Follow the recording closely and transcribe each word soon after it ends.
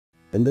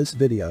In this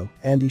video,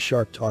 Andy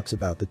Sharp talks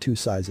about the two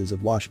sizes of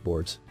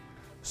washboards.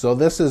 So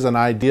this is an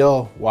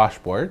ideal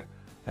washboard,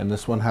 and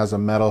this one has a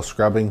metal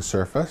scrubbing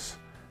surface.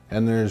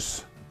 And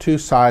there's two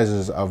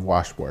sizes of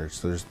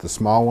washboards. There's the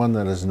small one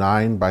that is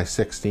 9 by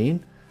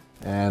 16,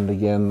 and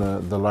again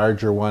the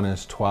larger one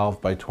is 12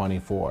 by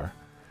 24.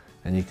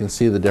 And you can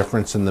see the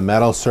difference in the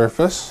metal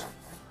surface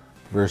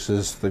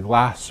versus the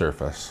glass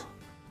surface.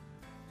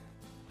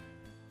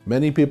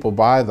 Many people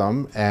buy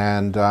them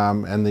and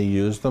they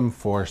use them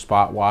for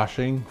spot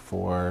washing,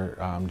 for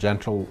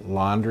gentle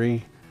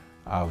laundry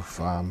of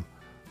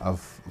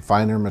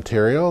finer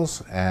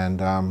materials,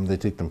 and they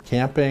take them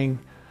camping.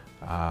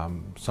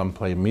 Some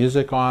play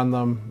music on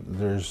them.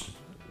 There's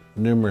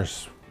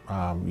numerous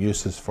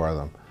uses for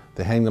them.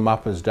 They hang them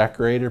up as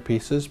decorator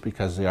pieces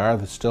because they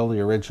are still the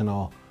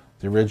original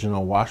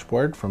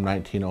washboard from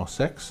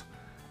 1906,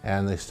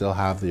 and they still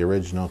have the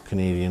original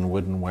Canadian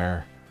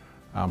WoodenWare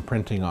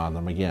printing on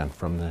them, again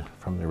from the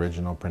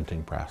original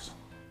printing press.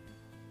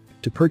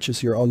 To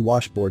purchase your own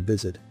washboard,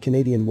 visit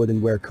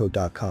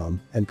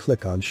CanadianWoodenWareCo.com and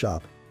click on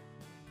Shop.